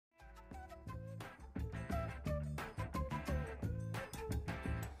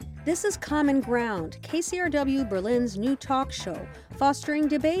This is Common Ground, KCRW Berlin's new talk show, fostering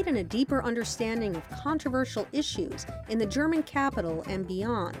debate and a deeper understanding of controversial issues in the German capital and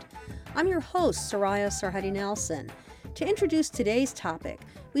beyond. I'm your host, Soraya Sarhadi Nelson. To introduce today's topic,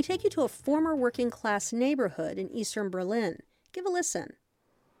 we take you to a former working-class neighborhood in eastern Berlin. Give a listen.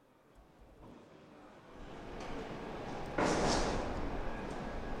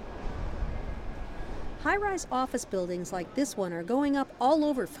 High-rise office buildings like this one are going up all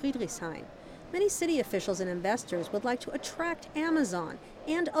over Friedrichshain. Many city officials and investors would like to attract Amazon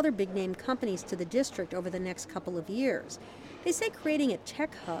and other big-name companies to the district over the next couple of years. They say creating a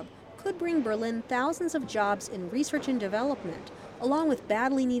tech hub could bring Berlin thousands of jobs in research and development, along with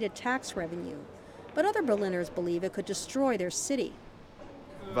badly needed tax revenue. But other Berliners believe it could destroy their city.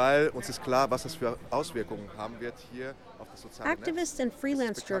 Activist and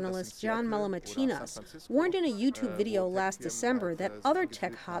freelance journalist Can Malama-Tinas warned in a YouTube video last December that other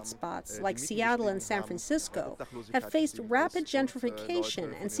tech hotspots like Seattle and San Francisco have faced rapid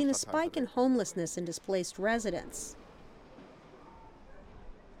gentrification and seen a spike in homelessness and displaced residents.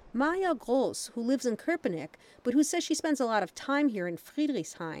 Maya Gross, who lives in Köpenick, but who says she spends a lot of time here in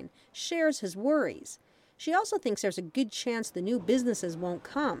Friedrichshain, shares his worries. She also thinks there's a good chance the new businesses won't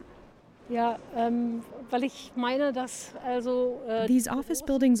come. These office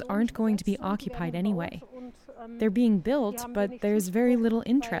buildings aren't going to be occupied anyway. They're being built, but there's very little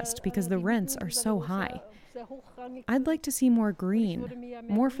interest because the rents are so high. I'd like to see more green,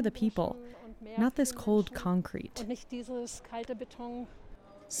 more for the people, not this cold concrete.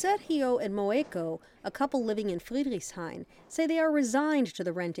 Sergio and Moeko, a couple living in Friedrichshain, say they are resigned to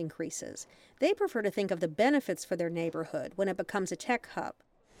the rent increases. They prefer to think of the benefits for their neighborhood when it becomes a tech hub.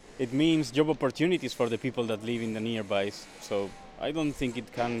 It means job opportunities for the people that live in the nearby, so I don't think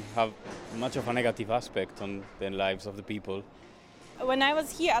it can have much of a negative aspect on the lives of the people. When I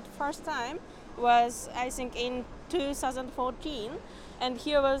was here at first time was, I think, in 2014, and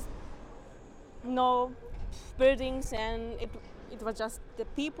here was no buildings, and it was just the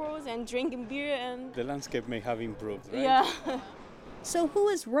people and drinking beer. And the landscape may have improved, right? Yeah. So who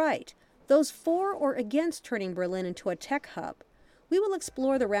is right? Those for or against turning Berlin into a tech hub? We will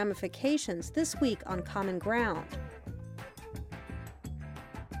explore the ramifications this week on Common Ground.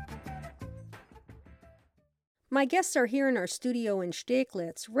 My guests are here in our studio in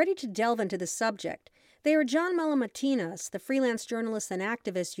Steglitz, ready to delve into the subject. They are Can Malama-Tinas, the freelance journalist and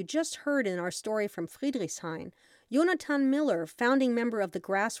activist you just heard in our story from Friedrichshain, Jonathan Miller, founding member of the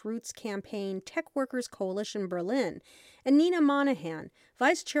grassroots campaign Tech Workers Coalition Berlin, and Nina Monahan,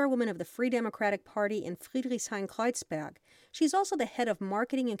 vice chairwoman of the Free Democratic Party in Friedrichshain-Kreuzberg. She's also the head of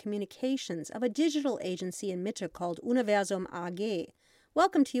marketing and communications of a digital agency in Mitte called Universum AG.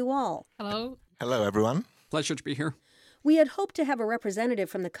 Welcome to you all. Hello. Hello, everyone. Pleasure to be here. We had hoped to have a representative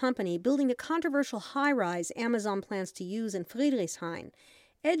from the company building the controversial high-rise Amazon plans to use in Friedrichshain.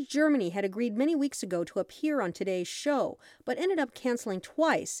 Edge Germany had agreed many weeks ago to appear on today's show, but ended up canceling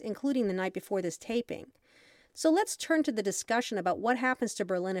twice, including the night before this taping. So let's turn to the discussion about what happens to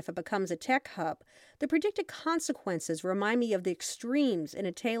Berlin if it becomes a tech hub. The predicted consequences remind me of the extremes in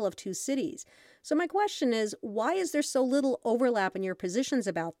A Tale of Two Cities. So my question is, why is there so little overlap in your positions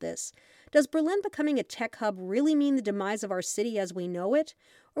about this? Does Berlin becoming a tech hub really mean the demise of our city as we know it?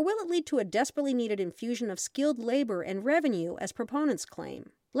 Or will it lead to a desperately needed infusion of skilled labor and revenue, as proponents claim?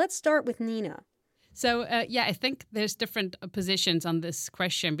 Let's start with Nina. So, I think there's different positions on this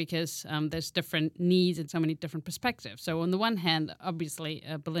question because there's different needs and so many different perspectives. So on the one hand, obviously,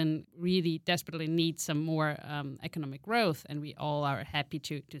 Berlin really desperately needs some more economic growth, and we all are happy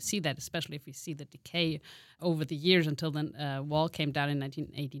to see that, especially if we see the decay over the years until the wall came down in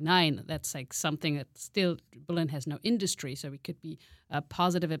 1989. That's like something that still Berlin has no industry, so we could be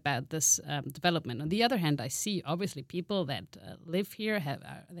positive about this development. On the other hand, I see obviously people that live here,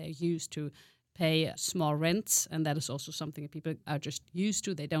 they're used to pay small rents, and that is also something that people are just used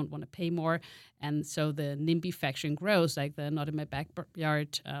to. They don't want to pay more, and so the NIMBY faction grows, like the Not in My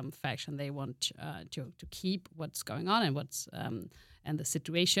Backyard faction. They want to keep what's going on and what's and the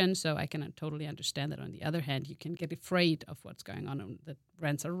situation. So I can totally understand that. On the other hand, you can get afraid of what's going on, and the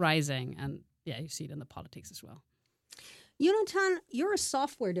rents are rising, and you see it in the politics as well. Jonathan, you're a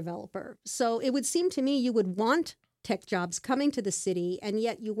software developer, so it would seem to me you would want tech jobs coming to the city, and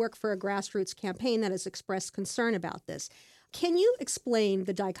yet you work for a grassroots campaign that has expressed concern about this. Can you explain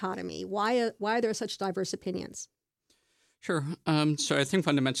the dichotomy? Why are there such diverse opinions? Sure. So I think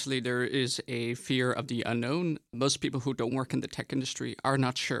fundamentally there is a fear of the unknown. Most people who don't work in the tech industry are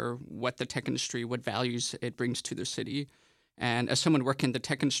not sure what the tech industry, what values it brings to their city. And as someone working in the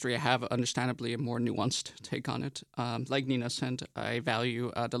tech industry, I have understandably a more nuanced take on it. Like Nina said, I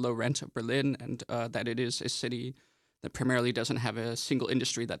value the low rent of Berlin and that it is a city that primarily doesn't have a single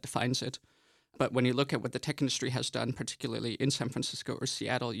industry that defines it. But when you look at what the tech industry has done, particularly in San Francisco or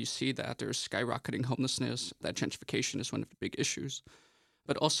Seattle, you see that there's skyrocketing homelessness, that gentrification is one of the big issues.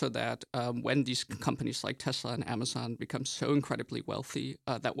 But also that when these companies like Tesla and Amazon become so incredibly wealthy,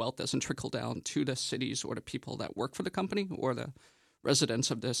 that wealth doesn't trickle down to the cities or the people that work for the company or the residents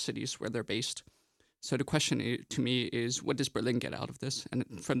of the cities where they're based. So the question to me is, what does Berlin get out of this?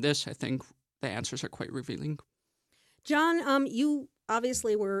 And from this, I think the answers are quite revealing. John, you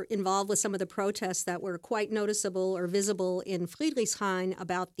obviously were involved with some of the protests that were quite noticeable or visible in Friedrichshain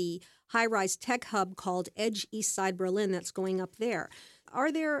about the high-rise tech hub called Edge Eastside Berlin that's going up there.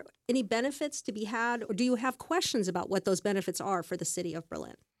 Are there any benefits to be had, or do you have questions about what those benefits are for the city of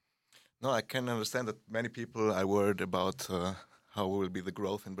Berlin? No, I can understand that many people are worried about how will be the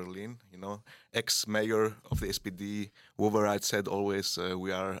growth in Berlin. You know, ex-mayor of the SPD, Wowereit, said always,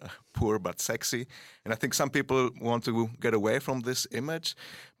 we are poor but sexy. And I think some people want to get away from this image.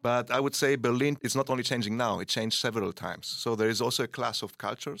 But I would say Berlin is not only changing now, it changed several times. So there is also a class of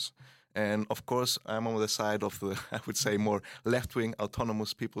cultures. And of course, I'm on the side of the, I would say, more left-wing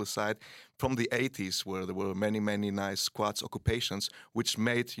autonomous people's side from the 80s, where there were many, many nice squats occupations, which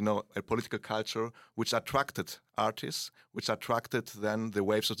made, you know, a political culture which attracted artists, which attracted then the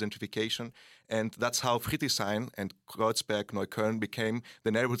waves of gentrification. And that's how Friedrichshain and Kreuzberg, Neukölln became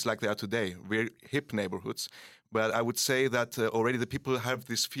the neighborhoods like they are today, very hip neighborhoods. But I would say that already the people have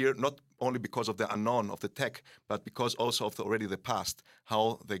this fear, not only because of the unknown of the tech, but because also of already the past,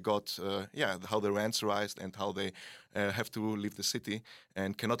 how they got, how the rents rise and how they have to leave the city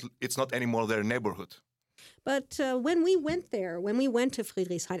and cannot. It's not anymore their neighborhood. But when we went to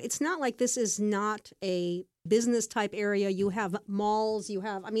Friedrichshain, it's not like this is not a business type area. You have malls,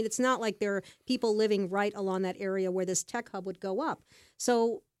 it's not like there are people living right along that area where this tech hub would go up.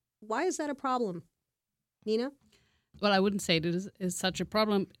 So why is that a problem? Nina? Well, I wouldn't say it is such a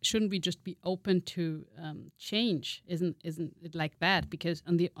problem. Shouldn't we just be open to change? Isn't it like that? Because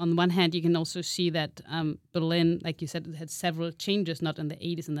on one hand, you can also see that Berlin, like you said, it had several changes, not in the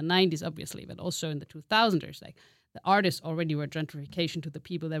 80s and the 90s, obviously, but also in the 2000s. Like the artists already were gentrification to the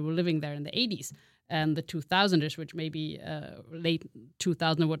people that were living there in the 80s. And the 2000s, which may be late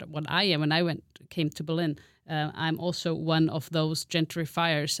 2000, what I am when I came to Berlin, I'm also one of those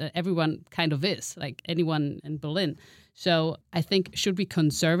gentrifiers. Everyone kind of is, like anyone in Berlin. So I think, should we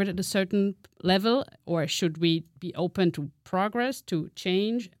conserve it at a certain level, or should we be open to progress, to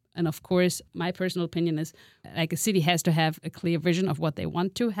change? And of course, my personal opinion is, like, a city has to have a clear vision of what they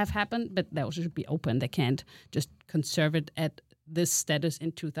want to have happen, but they also should be open. They can't just conserve it at this status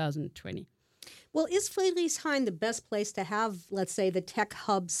in 2020. Well, is Friedrichshain the best place to have, let's say, the tech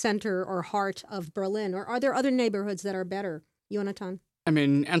hub center or heart of Berlin? Or are there other neighborhoods that are better? Jonathan? I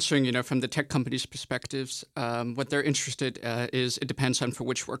mean, answering, from the tech companies' perspectives, what they're interested is, it depends on for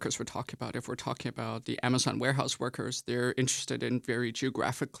which workers we're talking about. If we're talking about the Amazon warehouse workers, they're interested in very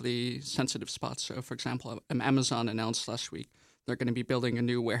geographically sensitive spots. So, for example, Amazon announced last week they're going to be building a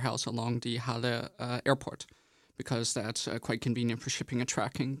new warehouse along the Halle airport, because that's quite convenient for shipping and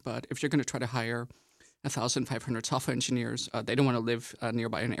tracking. But if you're going to try to hire 1,500 software engineers, they don't want to live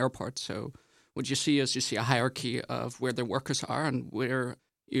nearby an airport. So what you see is a hierarchy of where the workers are and where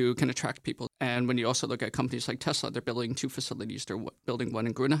you can attract people. And when you also look at companies like Tesla, they're building 2 facilities. They're building one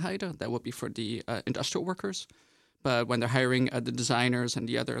in Grüneheide. That would be for the industrial workers. But when they're hiring the designers and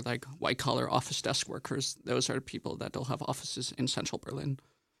the other, like, white-collar office desk workers, those are the people that they'll have offices in central Berlin.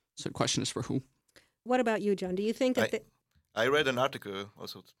 So the question is, for who? What about you, John? Do you think that... I read an article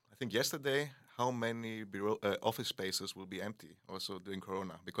also, I think yesterday, how many office spaces will be empty also during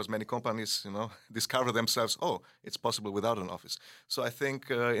Corona, because many companies, discover themselves, it's possible without an office. So I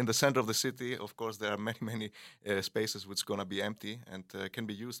think in the center of the city, of course, there are many spaces which are going to be empty and can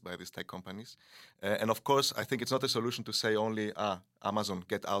be used by these tech companies. And of course, I think it's not a solution to say only, Amazon,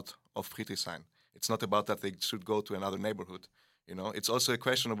 get out of Friedrichshain. It's not about that they should go to another neighborhood. It's also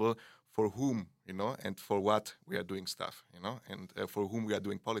questionable for whom, and for what we are doing stuff, and for whom we are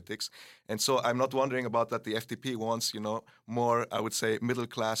doing politics. And so I'm not wondering about that the FDP wants, more, I would say,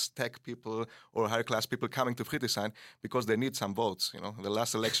 middle-class tech people or higher-class people coming to Friedrichshain because they need some votes. In the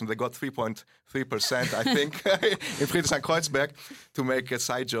last election, they got 3.3%, I think, in Friedrichshain-Kreuzberg, to make a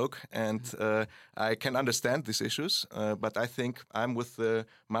side joke. And I can understand these issues, but I think I'm with the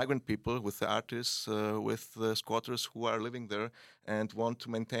migrant people, with the artists, with the squatters who are living there and want to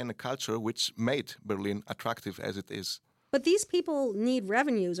maintain a culture which made Berlin attractive as it is. But these people need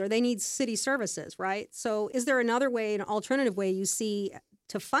revenues or they need city services, right? So is there another way, an alternative way you see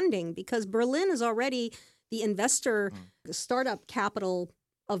to funding? Because Berlin is already the investor, the startup capital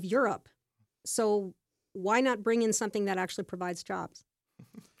of Europe. So why not bring in something that actually provides jobs?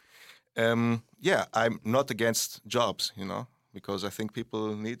 Yeah, I'm not against jobs, because I think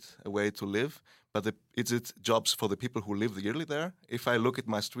people need a way to live. But is it jobs for the people who live yearly there? If I look at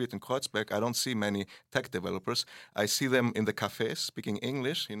my street in Kreuzberg, I don't see many tech developers. I see them in the cafes speaking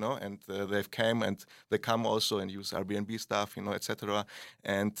English, and they come also and use Airbnb stuff, etc.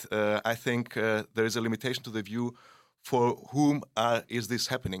 And I think there is a limitation to the view. For whom is this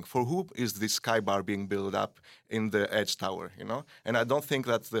happening? For whom is this sky bar being built up in the Edge Tower? And I don't think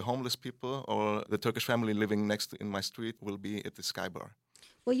that the homeless people or the Turkish family living in my street will be at the sky bar.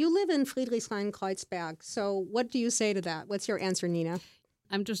 Well, you live in Friedrichshain-Kreuzberg, so what do you say to that? What's your answer, Nina?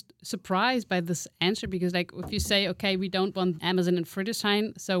 I'm just surprised by this answer because, if you say, okay, we don't want Amazon in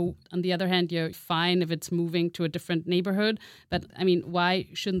Friedrichshain, so on the other hand, you're fine if it's moving to a different neighborhood. But, why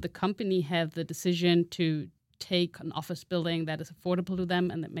shouldn't the company have the decision to take an office building that is affordable to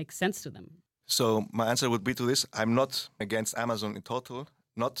them and that makes sense to them? So my answer would be to this: I'm not against Amazon in total,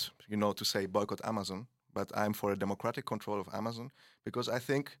 not, to say boycott Amazon, but I'm for a democratic control of Amazon because I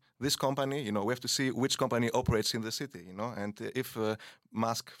think this company, we have to see which company operates in the city, and if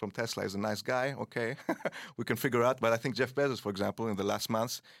Musk from Tesla is a nice guy, okay, we can figure out. But I think Jeff Bezos, for example, in the last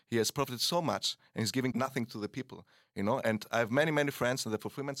months, he has profited so much and he's giving nothing to the people, and I have many, many friends in the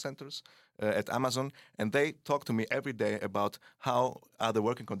fulfillment centers at Amazon, and they talk to me every day about how are the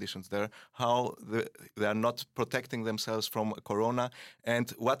working conditions there, how they are not protecting themselves from corona,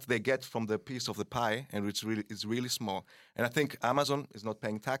 and what they get from the piece of the pie, and which really is really small. And I think Amazon is not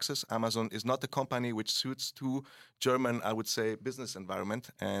paying taxes. Amazon is not a company which suits to German, I would say, business environment.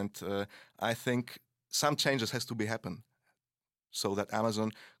 And I think some changes has to be happen so that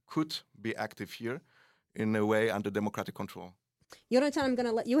Amazon could be active here in a way under democratic control. Jonathan, I'm going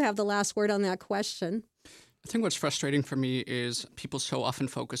to let you have the last word on that question. I think what's frustrating for me is people so often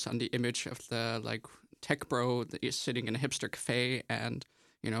focus on the image of the tech bro that is sitting in a hipster cafe and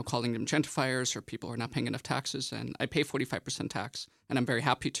calling them gentrifiers or people who are not paying enough taxes. And I pay 45% tax, and I'm very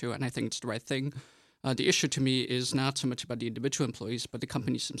happy to, and I think it's the right thing. The issue to me is not so much about the individual employees, but the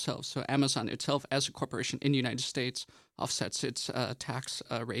companies themselves. So Amazon itself, as a corporation in the United States, offsets its tax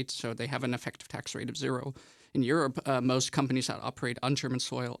rate, so they have an effective tax rate of 0. In Europe, most companies that operate on German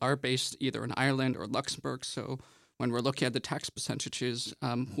soil are based either in Ireland or Luxembourg. So when we're looking at the tax percentages,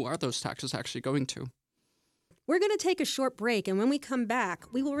 who are those taxes actually going to? We're going to take a short break, and when we come back,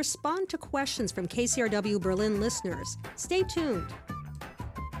 we will respond to questions from KCRW Berlin listeners. Stay tuned.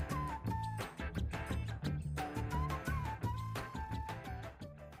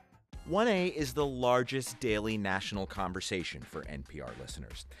 One A is the largest daily national conversation for NPR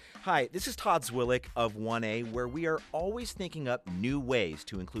listeners. Hi, this is Todd Zwillich of 1A, where we are always thinking up new ways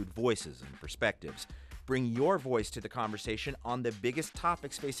to include voices and perspectives. Bring your voice to the conversation on the biggest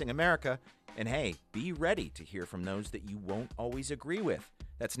topics facing America. And hey, be ready to hear from those that you won't always agree with.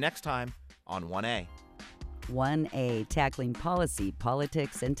 That's next time on 1A. 1A, tackling policy,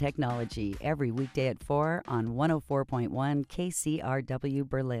 politics, and technology every weekday at 4 on 104.1 KCRW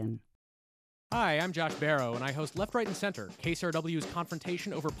Berlin. Hi, I'm Josh Barrow, and I host Left, Right, and Center, KCRW's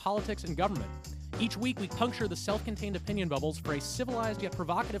confrontation over politics and government. Each week, we puncture the self-contained opinion bubbles for a civilized yet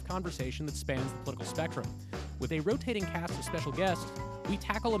provocative conversation that spans the political spectrum. With a rotating cast of special guests, we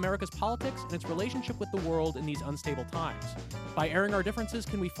tackle America's politics and its relationship with the world in these unstable times. By airing our differences,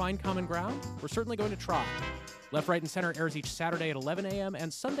 can we find common ground? We're certainly going to try. Left, Right, and Center airs each Saturday at 11 a.m.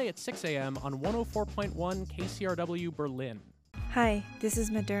 and Sunday at 6 a.m. on 104.1 KCRW Berlin. Hi, this is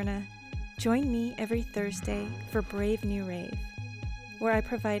Moderna. Join me every Thursday for Brave New Rave, where I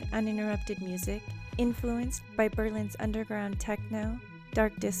provide uninterrupted music influenced by Berlin's underground techno,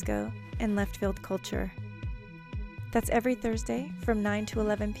 dark disco, and left-field culture. That's every Thursday from 9 to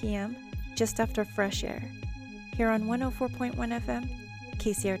 11 p.m., just after Fresh Air, here on 104.1 FM,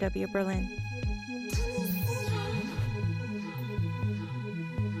 KCRW Berlin.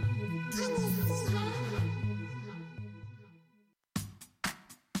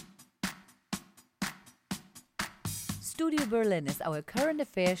 Studio Berlin is our current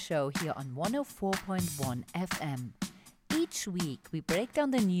affairs show here on 104.1 FM. Each week, we break down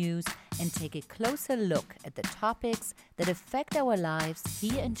the news and take a closer look at the topics that affect our lives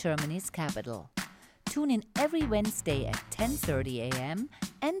here in Germany's capital. Tune in every Wednesday at 10:30 a.m.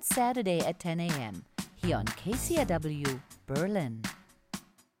 and Saturday at 10 a.m. here on KCRW Berlin.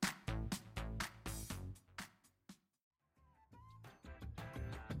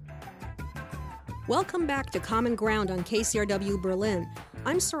 Welcome back to Common Ground on KCRW Berlin.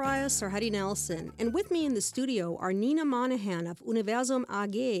 I'm Soraya Sarhadi Nelson, and with me in the studio are Nina Monahan of Universum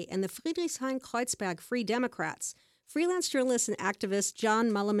AG and the Friedrichshain-Kreuzberg Free Democrats, freelance journalist and activist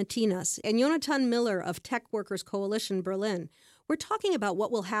John Malamatinas, and Jonathan Miller of Tech Workers Coalition Berlin. We're talking about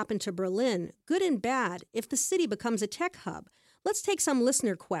what will happen to Berlin, good and bad, if the city becomes a tech hub. Let's take some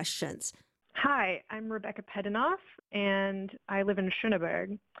listener questions. Hi, I'm Rebecca Pedanoff, and I live in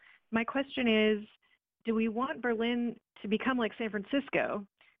Schöneberg. My question is, do we want Berlin to become like San Francisco,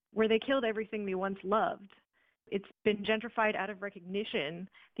 where they killed everything we once loved? It's been gentrified out of recognition.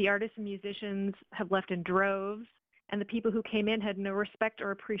 The artists and musicians have left in droves, and the people who came in had no respect or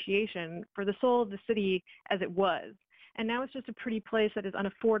appreciation for the soul of the city as it was. And now it's just a pretty place that is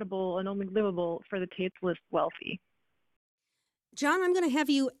unaffordable and only livable for the tasteless wealthy. John, I'm going to have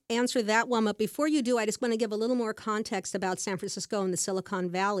you answer that one, but before you do, I just want to give a little more context about San Francisco and the Silicon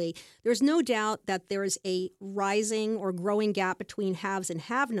Valley. There's no doubt that there is a rising or growing gap between haves and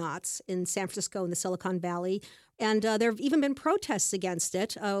have-nots in San Francisco and the Silicon Valley, and there have even been protests against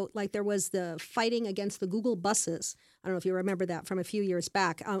it, like there was the fighting against the Google buses. I don't know if you remember that from a few years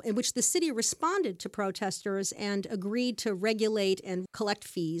back, in which the city responded to protesters and agreed to regulate and collect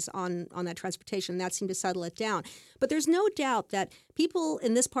fees on that transportation. That seemed to settle it down. But there's no doubt that people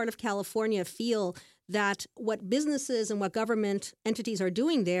in this part of California feel that what businesses and what government entities are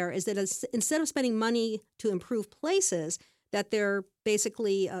doing there is that instead of spending money to improve places, that they're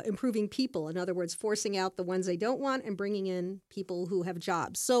basically improving people. In other words, forcing out the ones they don't want and bringing in people who have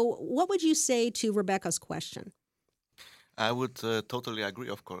jobs. So what would you say to Rebecca's question? I would totally agree,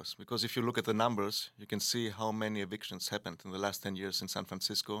 of course, because if you look at the numbers, you can see how many evictions happened in the last 10 years in San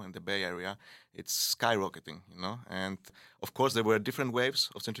Francisco, in the Bay Area. It's skyrocketing, and of course there were different waves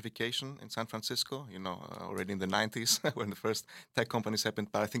of gentrification in San Francisco, already in the 90s when the first tech companies happened,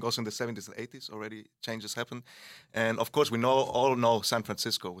 but I think also in the 70s and 80s already changes happened. And of course we all know San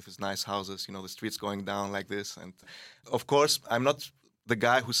Francisco with its nice houses, the streets going down like this. And of course I'm not the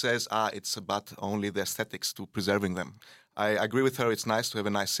guy who says, it's about only the aesthetics to preserving them. I agree with her. It's nice to have a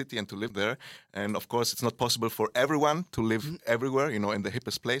nice city and to live there. And of course, it's not possible for everyone to live everywhere, in the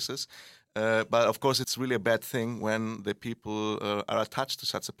hippest places. But of course, it's really a bad thing when the people are attached to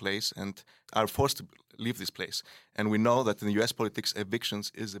such a place and are forced to leave this place. And we know that in the US politics,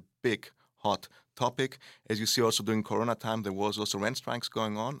 evictions is a big, hot topic. As you see also during Corona time, there was also rent strikes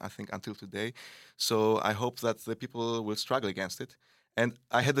going on, I think, until today. So I hope that the people will struggle against it. And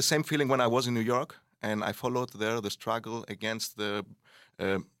I had the same feeling when I was in New York. And I followed there the struggle against the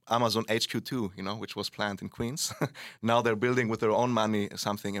Amazon HQ2, which was planned in Queens. Now they're building with their own money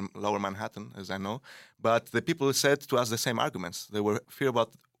something in Lower Manhattan, as I know. But the people said to us the same arguments. They were fear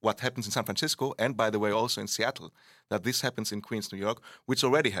about what happens in San Francisco and, by the way, also in Seattle, that this happens in Queens, New York, which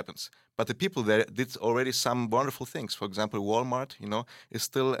already happens. But the people there did already some wonderful things. For example, Walmart, is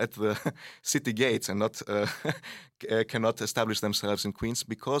still at the city gates and not cannot establish themselves in Queens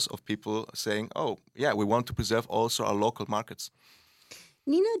because of people saying, we want to preserve also our local markets.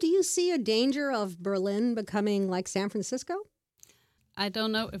 Nina, do you see a danger of Berlin becoming like San Francisco? I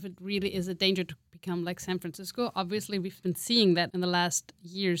don't know if it really is a danger to become like San Francisco. Obviously, we've been seeing that in the last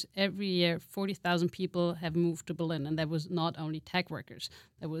years. Every year, 40,000 people have moved to Berlin, and that was not only tech workers.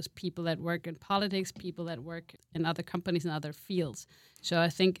 There was people that work in politics, people that work in other companies and other fields. So I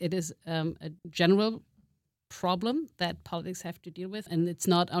think it is a general problem that politics have to deal with, and it's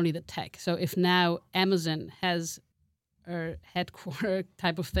not only the tech. So if now Amazon has a headquarter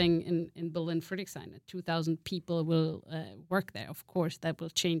type of thing in Berlin, Friedrichshain, 2,000 people will work there. Of course, that will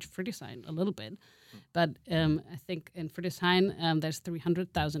change Friedrichshain a little bit. But I think in Friedrichshain, there's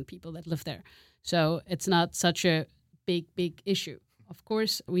 300,000 people that live there. So it's not such a big issue. Of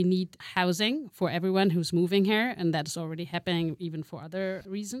course, we need housing for everyone who's moving here, and that is already happening even for other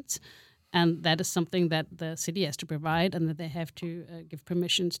reasons. And that is something that the city has to provide and that they have to give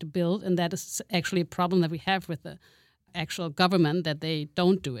permissions to build. And that is actually a problem that we have with the actual government, that they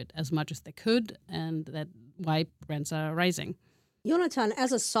don't do it as much as they could, and that why rents are rising. Jonathan,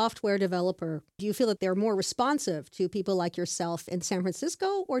 as a software developer, do you feel that they're more responsive to people like yourself in San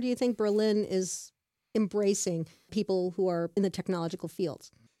Francisco, or do you think Berlin is embracing people who are in the technological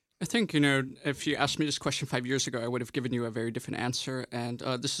fields? I think, if you asked me this question 5 years ago, I would have given you a very different answer. And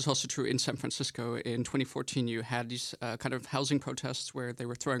this is also true in San Francisco. In 2014, you had these kind of housing protests where they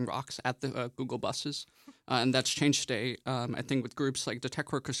were throwing rocks at the Google buses. And that's changed today. I think with groups like the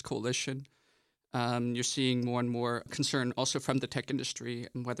Tech Workers Coalition, you're seeing more and more concern also from the tech industry,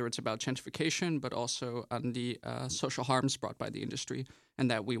 whether it's about gentrification, but also on the social harms brought by the industry, and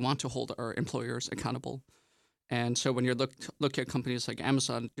that we want to hold our employers accountable. And so when you look at companies like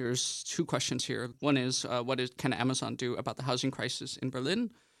Amazon, there's two questions here. One is, can Amazon do about the housing crisis in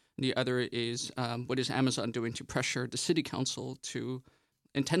Berlin? And the other is, what is Amazon doing to pressure the city council to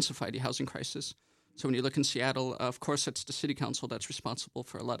intensify the housing crisis? So when you look in Seattle, of course, it's the city council that's responsible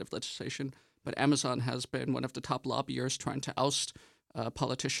for a lot of legislation. But Amazon has been one of the top lobbyers trying to oust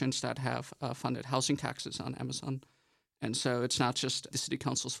politicians that have funded housing taxes on Amazon. And so it's not just the city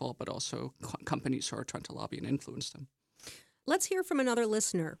council's fault, but also companies who are trying to lobby and influence them. Let's hear from another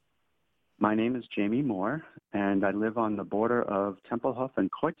listener. My name is Jamie Moore, and I live on the border of Tempelhof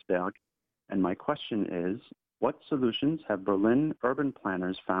and Kreuzberg. And my question is, what solutions have Berlin urban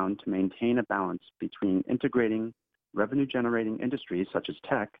planners found to maintain a balance between integrating revenue-generating industries such as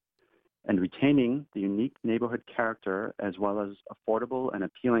tech and retaining the unique neighborhood character as well as affordable and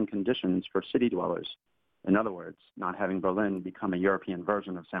appealing conditions for city dwellers? In other words, not having Berlin become a European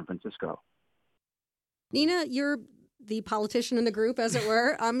version of San Francisco. Nina, you're the politician in the group, as it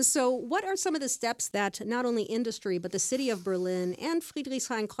were. So what are some of the steps that not only industry, but the city of Berlin and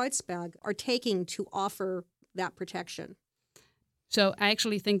Friedrichshain-Kreuzberg are taking to offer that protection? So I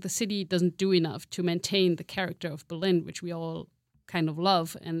actually think the city doesn't do enough to maintain the character of Berlin, which we all kind of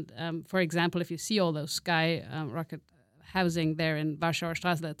love. And for example, if you see all those skyrocket housing there in Warschauer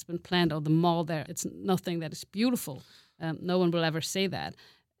Straße that's been planned, or the mall there, it's nothing that is beautiful. No one will ever say that,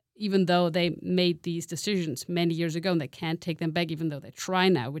 even though they made these decisions many years ago and they can't take them back, even though they try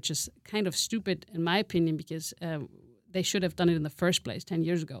now, which is kind of stupid in my opinion, because they should have done it in the first place 10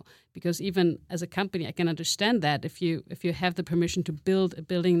 years ago. Because even as a company, I can understand that if you have the permission to build a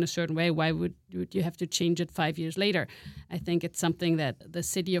building in a certain way, why would you have to change it 5 years later? I think it's something that the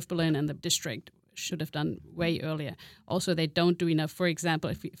city of Berlin and the district should have done way earlier. Also, they don't do enough. For example,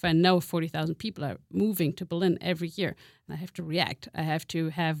 if I know 40,000 people are moving to Berlin every year, and I have to react, I have to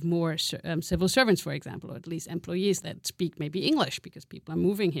have more civil servants, for example, or at least employees that speak maybe English, because people are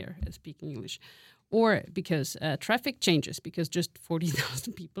moving here speaking English. Or because traffic changes, because just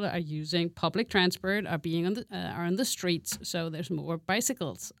 40,000 people are using public transport, are on the streets, so there's more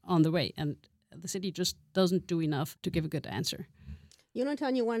bicycles on the way, and the city just doesn't do enough to give a good answer.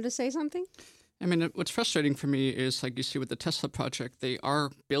 Jonathan, you wanted to say something? I mean, what's frustrating for me is, like you see with the Tesla project, they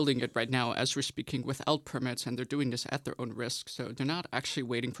are building it right now as we're speaking without permits, and they're doing this at their own risk. So they're not actually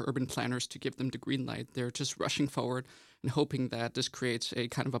waiting for urban planners to give them the green light. They're just rushing forward and hoping that this creates a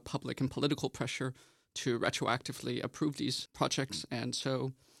kind of a public and political pressure to retroactively approve these projects. And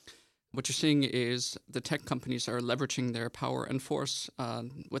so what you're seeing is the tech companies are leveraging their power and force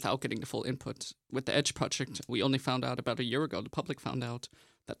without getting the full input. With the Edge project, we only found out about a year ago, the public found out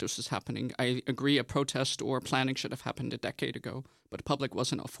that this is happening. I agree a protest or planning should have happened a decade ago, but the public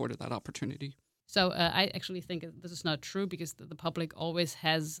wasn't afforded that opportunity. So I actually think this is not true, because the public always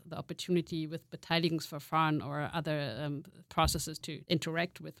has the opportunity with Beteiligungsverfahren or other processes to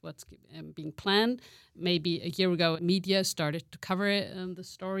interact with what's being planned. Maybe a year ago, media started to cover the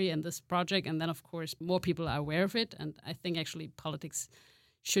story and this project, and then, of course, more people are aware of it. And I think actually politics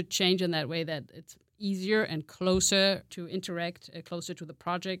should change in that way, that it's easier and closer to interact, closer to the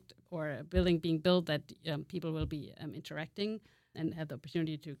project or a building being built, that people will be interacting and have the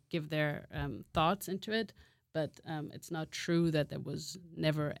opportunity to give their thoughts into it. But it's not true that there was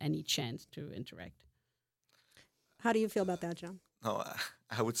never any chance to interact. How do you feel about that, John? No,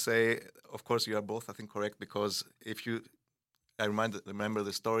 I would say, of course, you are both, I think, correct, because I remember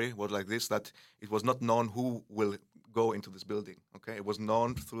the story was like this, that it was not known who will go into this building. Okay, it was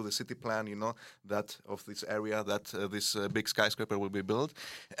known through the city plan, that of this area that this big skyscraper will be built,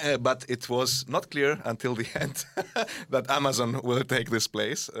 but it was not clear until the end that Amazon will take this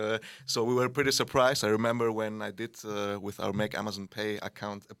place. So we were pretty surprised. I remember when I did with our Make Amazon Pay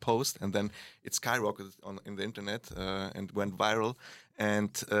account a post, and then it skyrocketed in the internet and went viral.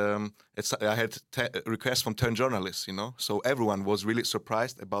 And I had requests from 10 journalists, so everyone was really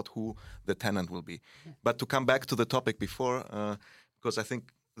surprised about who the tenant will be. Yeah. But to come back to the topic before, because I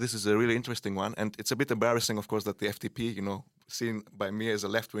think this is a really interesting one, and it's a bit embarrassing, of course, that the FDP, seen by me as a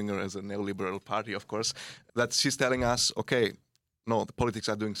left-winger, as a neoliberal party, of course, that she's telling us, okay, no, the politics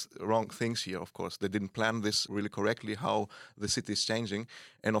are doing wrong things here, of course. They didn't plan this really correctly, how the city is changing.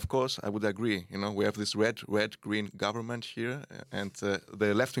 And of course, I would agree, we have this red-green government here, and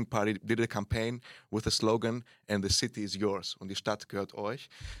the left-wing party did a campaign with a slogan, and the city is yours, und die Stadt gehört euch,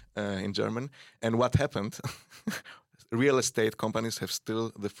 in German. And what happened? real estate companies have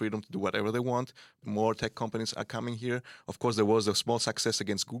still the freedom to do whatever they want. More tech companies are coming here. Of course, there was a small success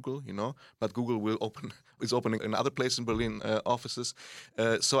against Google, but Google is opening in other places in Berlin offices.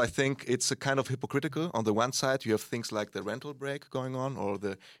 So I think it's a kind of hypocritical. On the one side, you have things like the rental break going on, or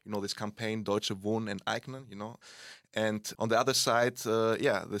this campaign Deutsche Wohnen enteignen, And on the other side,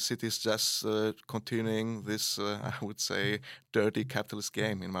 the city is just continuing this, I would say, dirty capitalist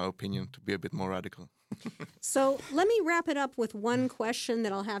game, in my opinion, to be a bit more radical. So let me wrap it up with one question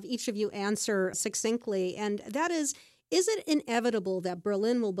that I'll have each of you answer succinctly, and that is it inevitable that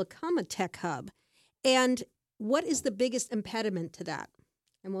Berlin will become a tech hub? And what is the biggest impediment to that?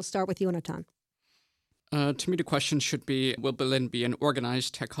 And we'll start with Yonatan. To me, the question should be, will Berlin be an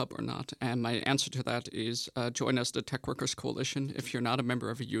organized tech hub or not? And my answer to that is join us, the Tech Workers Coalition. If you're not a member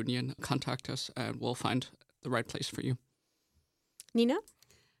of a union, contact us and we'll find the right place for you. Nina?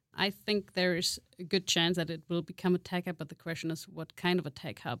 I think there is a good chance that it will become a tech hub, but the question is what kind of a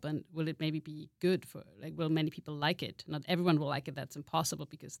tech hub, and will it maybe be good for, will many people like it? Not everyone will like it, that's impossible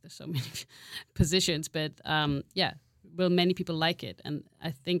because there's so many positions, but will many people like it? And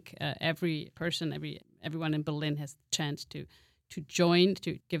I think every person, everyone in Berlin has the chance to join,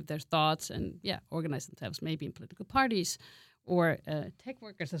 to give their thoughts and organize themselves, maybe in political parties or tech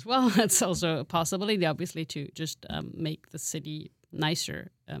workers as well. That's also a possibility, obviously, to just make the city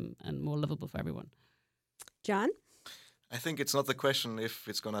nicer and more livable for everyone. John? I think it's not the question if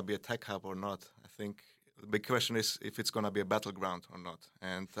it's going to be a tech hub or not. I think the big question is if it's going to be a battleground or not.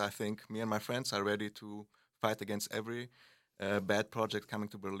 And I think me and my friends are ready to fight against every bad project coming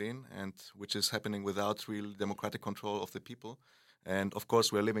to Berlin, and which is happening without real democratic control of the people. And of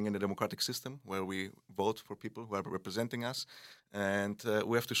course, we're living in a democratic system where we vote for people who are representing us. And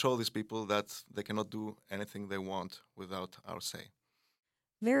we have to show these people that they cannot do anything they want without our say.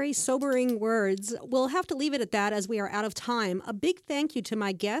 Very sobering words. We'll have to leave it at that as we are out of time. A big thank you to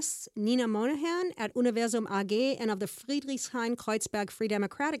my guests, Nina Monahan at Universum AG and of the Friedrichshain-Kreuzberg Free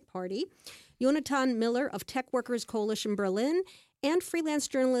Democratic Party, Yonatan Miller of Tech Workers Coalition Berlin, and freelance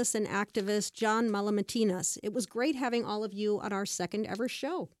journalist and activist John Malamatinas. It was great having all of you on our second ever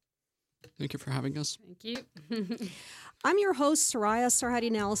show. Thank you for having us. Thank you. I'm your host, Soraya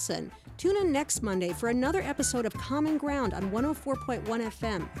Sarhadi Nelson. Tune in next Monday for another episode of Common Ground on 104.1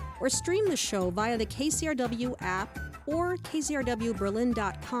 FM, or stream the show via the KCRW app or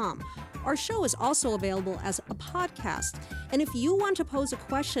kcrwberlin.com. Our show is also available as a podcast. And if you want to pose a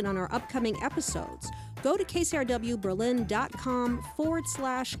question on our upcoming episodes, go to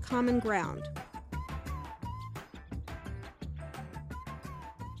kcrwberlin.com/common ground.